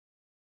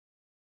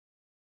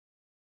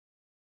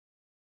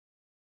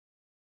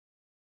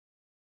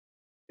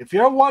If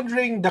you're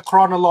wondering the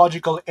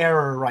chronological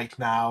error right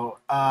now,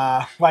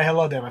 why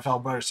hello there, my fellow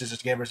brothers,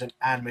 sisters, gamers, and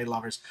anime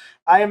lovers.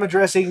 I am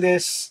addressing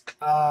this.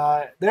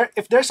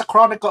 If there's a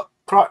chronicle,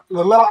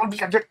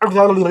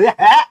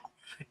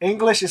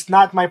 English is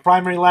not my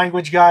primary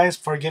language, guys.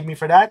 Forgive me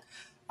for that.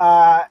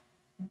 Uh,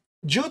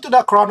 Due to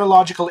the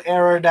chronological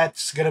error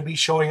that's gonna be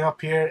showing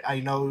up here,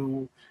 I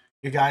know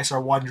you guys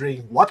are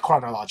wondering what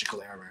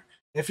chronological error.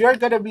 If you're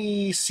gonna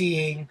be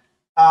seeing,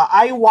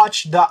 I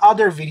watched the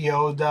other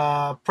video,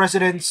 the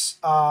president's,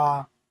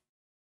 the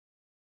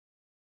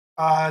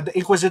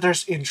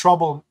Inquisitors in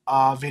Trouble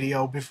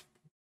video.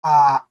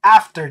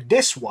 After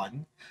this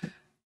one,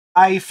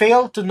 I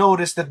failed to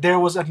notice that there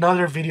was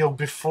another video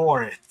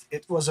before it.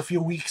 It was a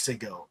few weeks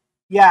ago.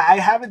 Yeah, I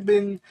haven't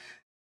been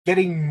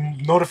getting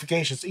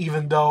notifications,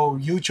 even though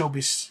YouTube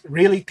is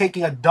really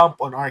taking a dump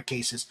on our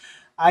cases.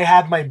 I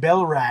had my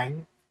bell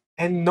rang,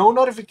 and no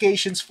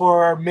notifications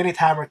for Minute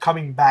Hammer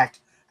coming back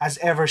has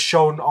ever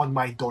shown on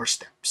my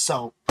doorstep.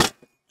 So,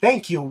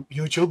 thank you,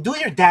 YouTube. Do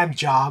your damn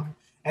job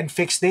and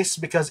fix this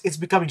because it's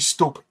becoming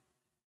stupid.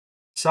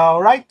 So,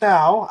 right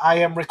now, I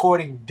am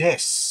recording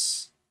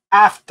this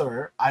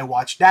after I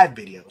watched that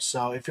video.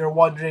 So, if you're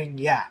wondering,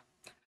 yeah,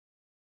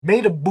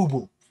 made a boo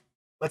boo.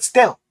 But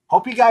still,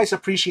 hope you guys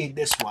appreciate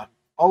this one.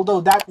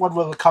 Although that one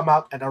will come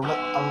out at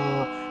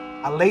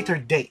a later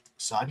date.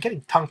 So I'm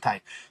getting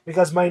tongue-tied.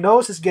 Because my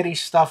nose is getting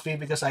stuffy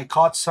because I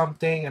caught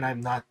something and I'm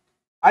not...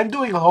 I'm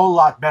doing a whole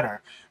lot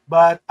better.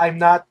 But I'm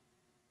not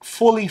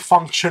fully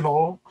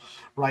functional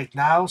right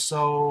now.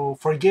 So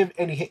forgive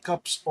any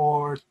hiccups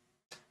or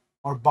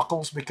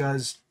buckles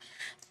because...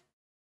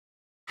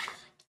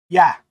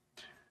 Yeah,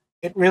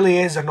 it really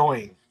is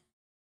annoying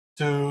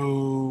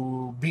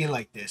to be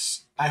like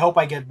this. I hope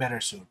I get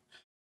better soon.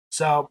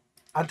 So,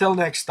 until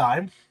next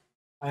time,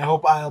 I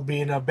hope I'll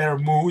be in a better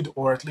mood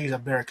or at least a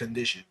better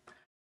condition.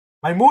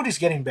 My mood is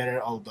getting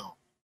better, although,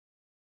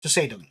 to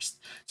say the least.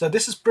 So,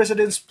 this is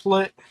President's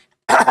Play.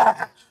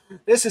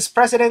 This is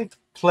President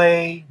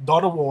Play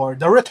Dawn of War,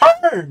 the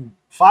return!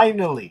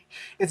 Finally!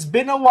 It's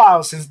been a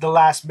while since the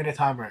last Minute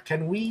Hammer.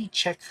 Can we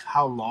check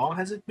how long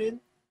has it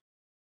been?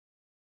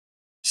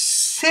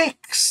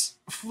 6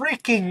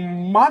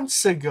 freaking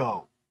months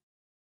ago!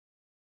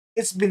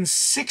 It's been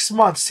 6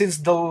 months since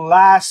the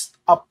last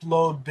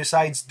upload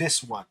besides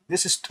this one.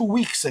 This is 2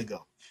 weeks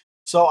ago.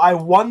 So I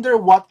wonder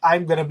what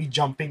I'm gonna be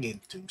jumping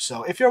into.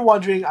 So if you're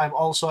wondering, I'm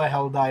also a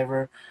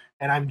Helldiver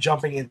and I'm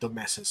jumping into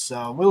messes.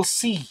 So we'll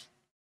see.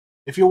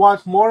 If you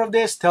want more of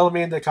this, tell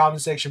me in the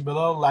comment section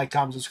below. Like,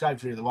 comment, subscribe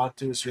if you really want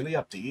to. It's really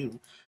up to you.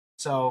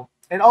 So,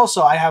 and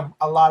also I have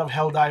a lot of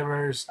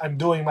Helldivers. I'm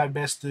doing my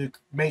best to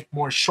make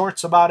more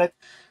shorts about it.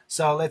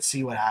 So let's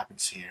see what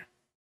happens here.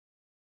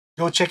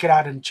 Go check it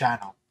out in the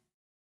channel.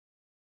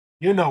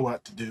 You know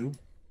what to do.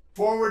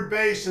 Forward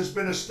base has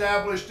been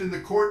established in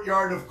the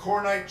courtyard of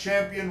Kornite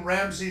champion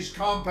Ramsey's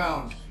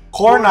compound.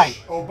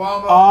 Kornite. Bush,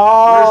 Obama,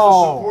 where's the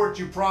Oh. support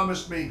you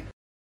promised me?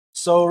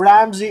 So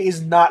Ramsey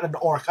is not an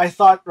orc. I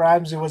thought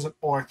Ramsey was an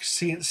orc.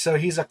 See, so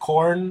he's a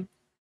corn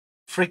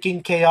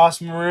freaking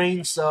chaos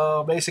marine.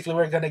 So basically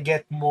we're gonna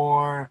get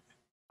more.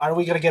 Are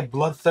we gonna get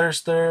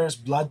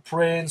bloodthirsters, blood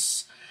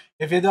prince?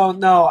 If you don't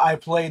know, I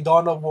play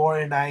Dawn of War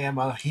and I am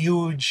a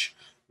huge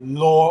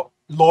lore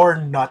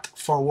nut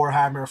for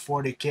Warhammer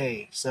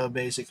 40k. So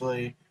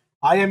basically,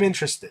 I am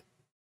interested.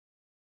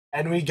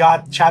 And we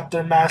got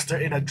Chapter Master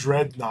in a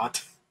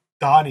Dreadnought,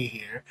 Donnie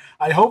here.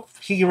 I hope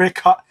he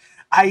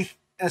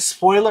a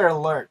spoiler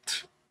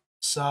alert.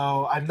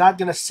 So I'm not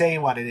gonna say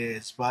what it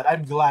is, but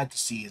I'm glad to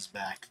see he's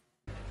back.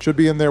 Should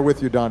be in there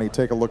with you, Donnie.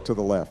 Take a look to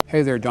the left.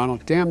 Hey there,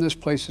 Donald. Damn, this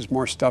place is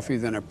more stuffy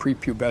than a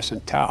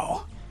prepubescent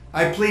towel.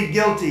 I plead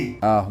guilty.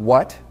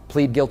 What?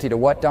 Plead guilty to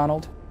what,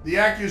 Donald? The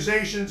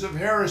accusations of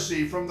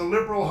heresy from the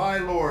liberal high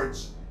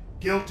lords.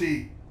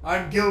 Guilty.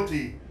 I'm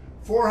guilty.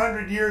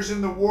 400 years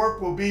in the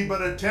warp will be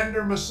but a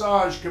tender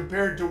massage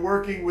compared to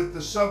working with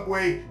the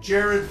subway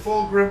Jared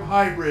Fulgrim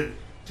hybrid.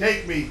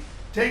 Take me.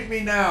 Take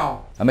me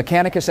now. A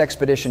Mechanicus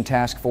Expedition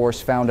Task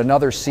Force found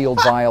another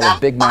sealed vial of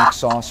Big Mac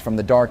sauce from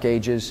the Dark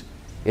Ages.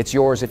 It's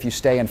yours if you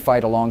stay and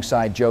fight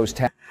alongside Joe's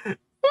Don't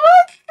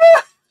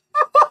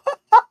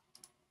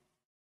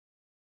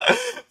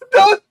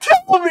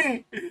tell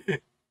me!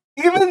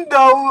 Even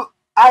though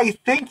I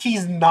think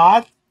he's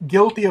not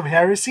guilty of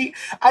heresy,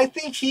 I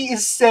think he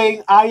is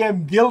saying I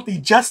am guilty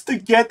just to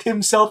get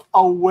himself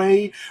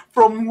away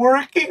from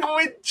working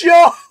with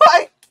Joe.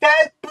 I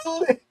can't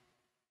believe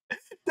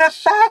the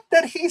fact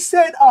that he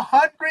said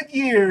 100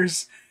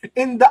 years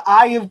in the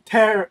Eye of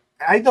Terror.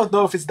 I don't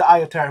know if it's the Eye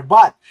of Terror,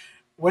 but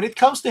when it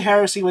comes to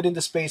heresy within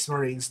the Space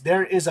Marines,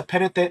 there is a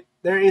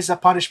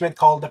punishment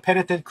called the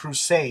Penitent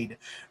Crusade,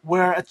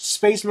 where a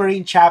Space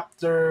Marine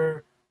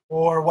chapter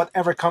or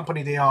whatever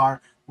company they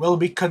are will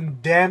be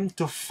condemned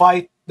to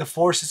fight the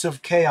forces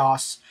of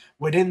chaos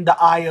within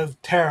the Eye of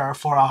Terror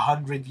for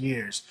 100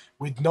 years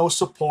with no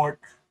support,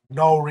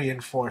 no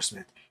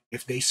reinforcement.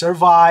 If they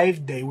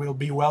survive, they will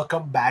be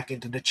welcomed back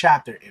into the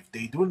chapter. If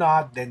they do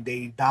not, then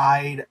they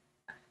died.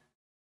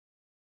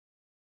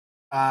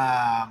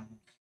 I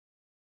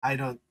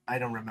don't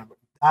remember.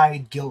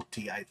 died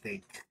guilty, I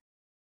think.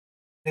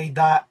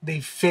 They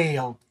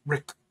failed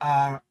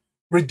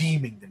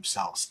redeeming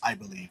themselves, I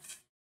believe.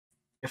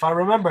 If I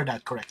remember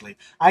that correctly.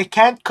 I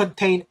can't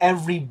contain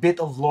every bit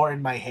of lore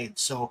in my head,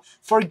 so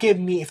forgive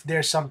me if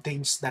there's some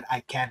things that I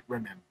can't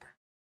remember.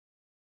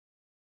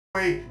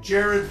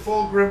 Jared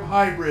Fulgrim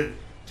hybrid.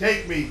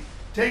 Take me.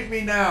 Take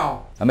me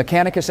now. A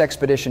Mechanicus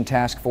Expedition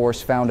Task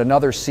Force found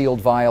another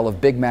sealed vial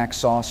of Big Mac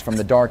sauce from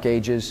the Dark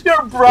Ages.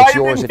 You're It's bribing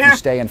yours if him. you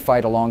stay and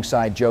fight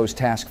alongside Joe's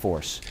task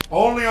force.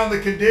 Only on the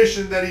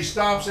condition that he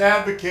stops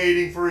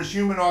advocating for his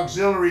human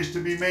auxiliaries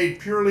to be made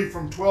purely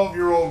from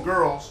 12-year-old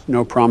girls.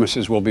 No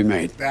promises will be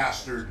made.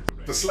 Bastard.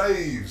 The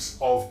slaves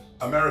of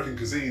American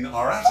cuisine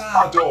are at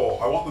our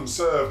door. I want them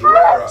served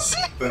rarer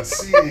than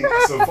seeing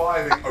a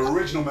surviving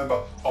original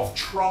member of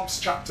Trump's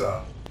chapter.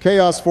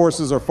 Chaos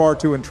forces are far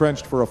too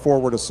entrenched for a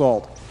forward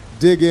assault.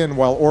 Dig in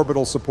while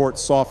orbital support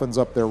softens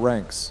up their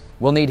ranks.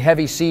 We'll need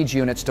heavy siege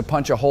units to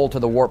punch a hole to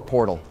the warp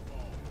portal.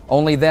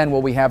 Only then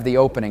will we have the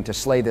opening to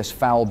slay this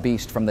foul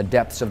beast from the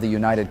depths of the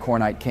United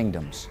Kornite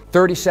Kingdoms.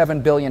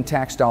 37 billion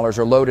tax dollars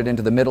are loaded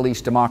into the Middle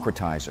East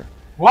Democratizer.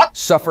 What?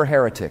 Suffer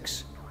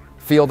heretics.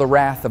 Feel the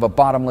wrath of a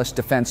bottomless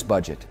defense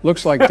budget.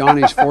 Looks like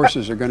Donnie's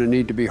forces are going to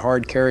need to be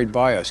hard carried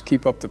by us.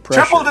 Keep up the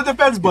pressure. Triple the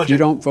defense If you budget.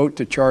 don't vote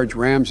to charge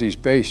Ramsey's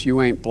base, you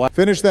ain't black.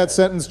 Finish that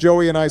sentence,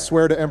 Joey, and I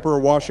swear to Emperor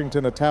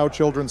Washington a Tau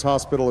Children's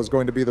Hospital is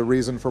going to be the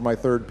reason for my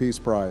third Peace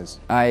Prize.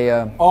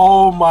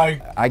 Oh my.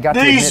 I got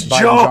to These admit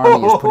Biden's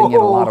army is putting in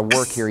a lot of work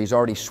jokes. here. He's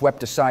already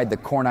swept aside the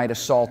Kornite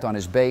assault on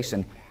his base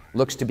and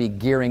looks to be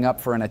gearing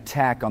up for an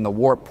attack on the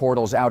warp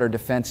portal's outer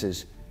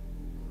defenses.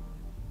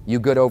 You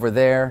good over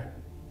there?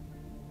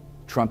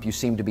 Trump, you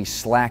seem to be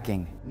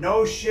slacking.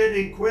 No shit,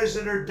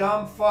 Inquisitor,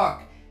 dumb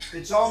fuck.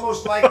 It's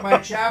almost like my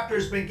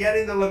chapter's been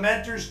getting the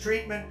Lamenters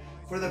treatment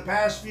for the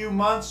past few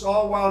months,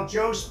 all while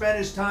Joe spent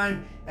his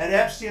time at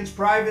Epstein's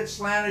private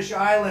Slanish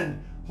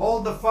island.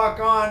 Hold the fuck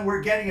on,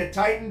 we're getting a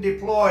Titan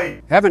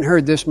deployed. Haven't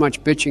heard this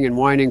much bitching and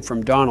whining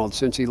from Donald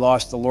since he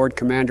lost the Lord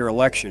Commander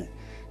election.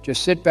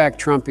 Just sit back,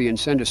 Trumpy, and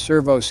send a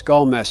servo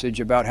skull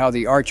message about how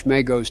the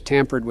Archmagos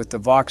tampered with the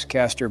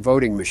Voxcaster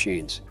voting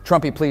machines.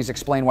 Trumpy, please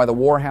explain why the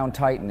Warhound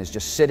Titan is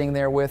just sitting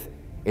there with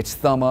its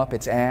thumb up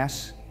its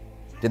ass.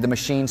 Did the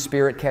machine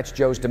spirit catch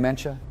Joe's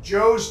dementia?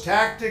 Joe's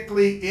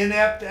tactically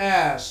inept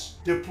ass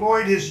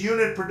deployed his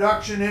unit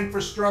production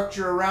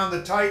infrastructure around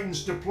the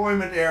Titan's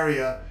deployment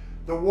area.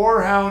 The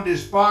Warhound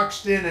is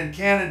boxed in and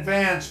can't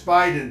advance,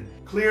 Biden.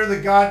 Clear the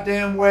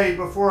goddamn way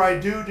before I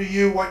do to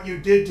you what you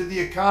did to the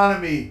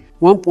economy.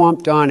 Womp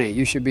womp Donnie,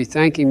 you should be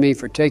thanking me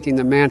for taking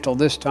the mantle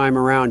this time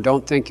around.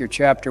 Don't think your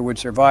chapter would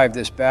survive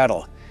this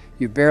battle.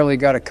 You've barely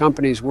got a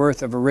company's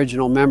worth of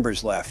original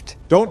members left.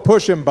 Don't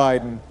push him,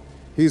 Biden.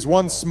 He's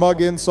one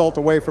smug insult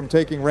away from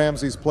taking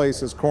Ramsey's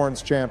place as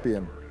Korn's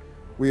champion.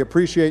 We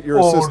appreciate your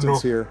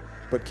assistance here,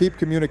 but keep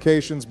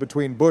communications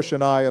between Bush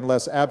and I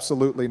unless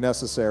absolutely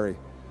necessary.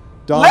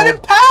 Let him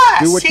Donald,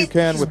 pass! do what you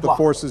can He's with the blocked.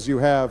 forces you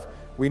have.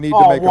 We need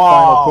Oh, to make a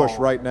final push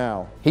right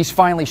now. He's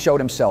finally showed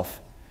himself.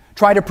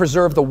 Try to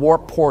preserve the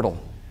warp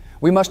portal.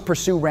 We must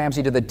pursue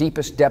Ramsey to the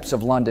deepest depths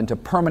of London to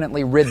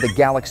permanently rid the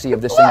galaxy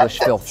of this English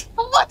filth.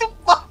 What the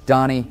fuck?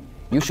 Donnie,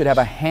 you should have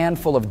a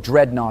handful of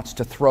dreadnoughts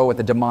to throw at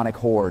the demonic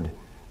horde.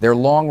 Their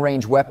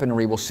long-range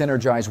weaponry will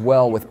synergize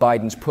well with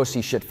Biden's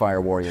pussy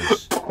shitfire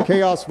warriors.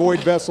 Chaos Void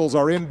vessels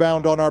are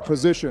inbound on our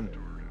position.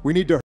 We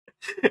need to...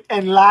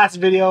 And last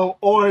video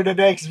or the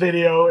next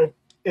video,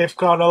 if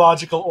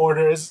chronological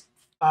order is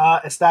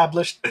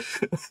established,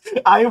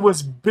 I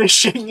was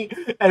bishing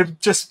and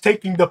just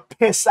taking the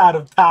piss out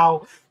of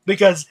Tau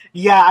because,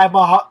 yeah, I'm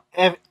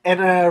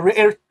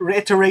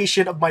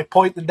reiteration of my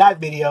point in that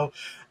video.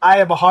 I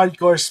am a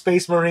hardcore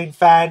Space Marine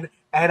fan,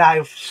 and I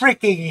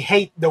freaking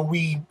hate the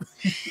weeb.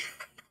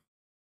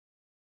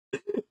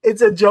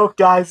 It's a joke,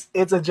 guys.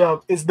 It's a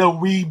joke. It's the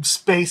weeb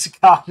space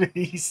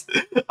comedies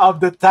of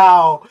the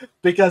Tau,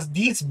 because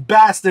these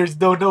bastards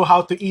don't know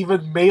how to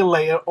even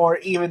melee or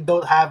even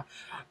don't have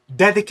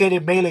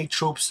dedicated melee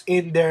troops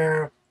in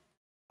their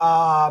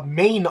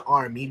main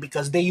army,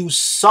 because they use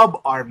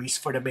sub-armies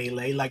for the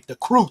melee, like the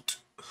Kroot.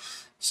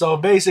 So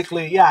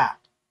basically, yeah,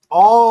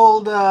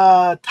 all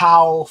the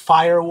Tau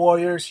fire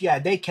warriors, yeah,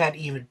 they can't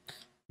even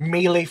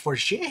melee for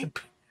shit.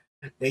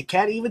 They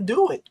can't even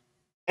do it.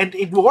 And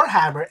in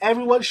Warhammer,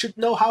 everyone should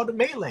know how to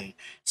melee.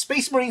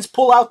 Space Marines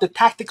pull out the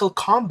tactical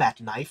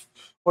combat knife,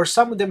 or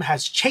some of them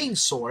has chain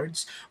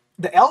swords.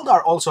 The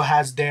Eldar also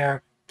has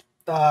their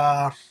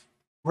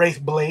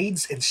Wraith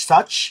blades and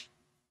such.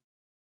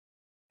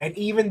 And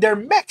even their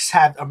mechs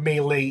have a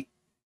melee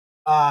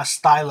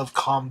style of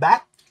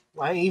combat.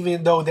 Right?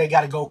 Even though they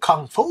gotta go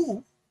kung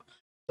fu.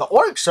 The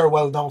Orcs are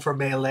well known for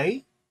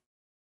melee.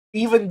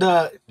 Even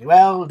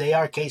they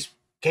are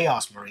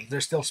Chaos Marines.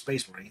 They're still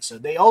Space Marines, so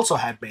they also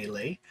have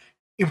melee.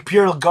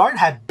 Imperial Guard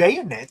have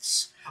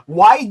bayonets.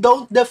 Why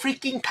don't the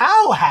freaking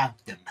Tau have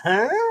them,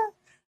 huh?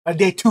 Are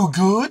they too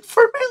good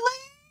for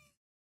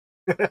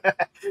melee?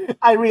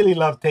 I really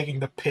love taking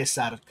the piss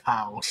out of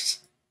Taus.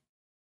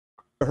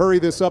 Hurry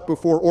this up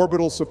before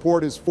orbital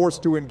support is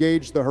forced to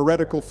engage the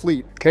heretical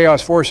fleet.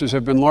 Chaos forces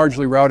have been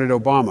largely routed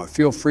Obama.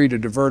 Feel free to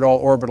divert all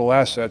orbital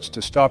assets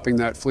to stopping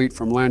that fleet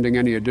from landing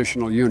any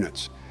additional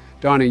units.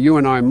 Donnie, you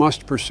and I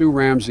must pursue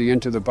Ramsey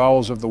into the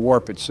bowels of the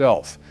warp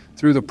itself.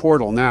 Through the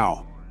portal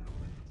now.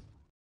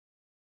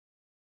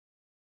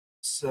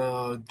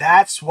 So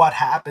that's what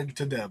happened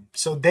to them.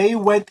 So they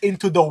went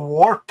into the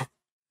warp.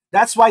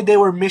 That's why they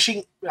were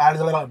missing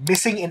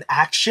in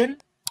action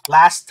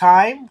last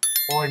time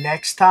or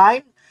next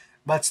time.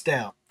 But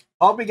still,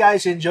 hope you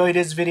guys enjoyed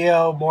this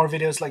video. More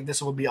videos like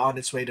this will be on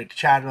its way to the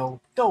channel.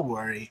 Don't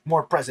worry,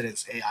 more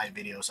President's AI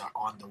videos are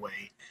on the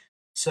way.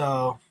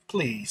 So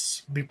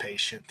please be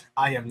patient.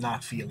 I am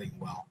not feeling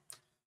well.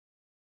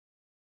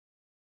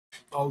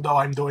 Although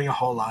I'm doing a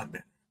whole lot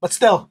better. But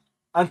still,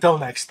 until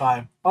next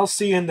time, I'll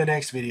see you in the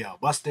next video.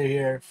 Buster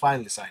here,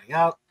 finally signing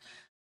out.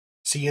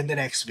 See you in the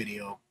next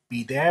video.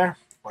 Be there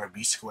or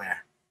be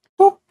square.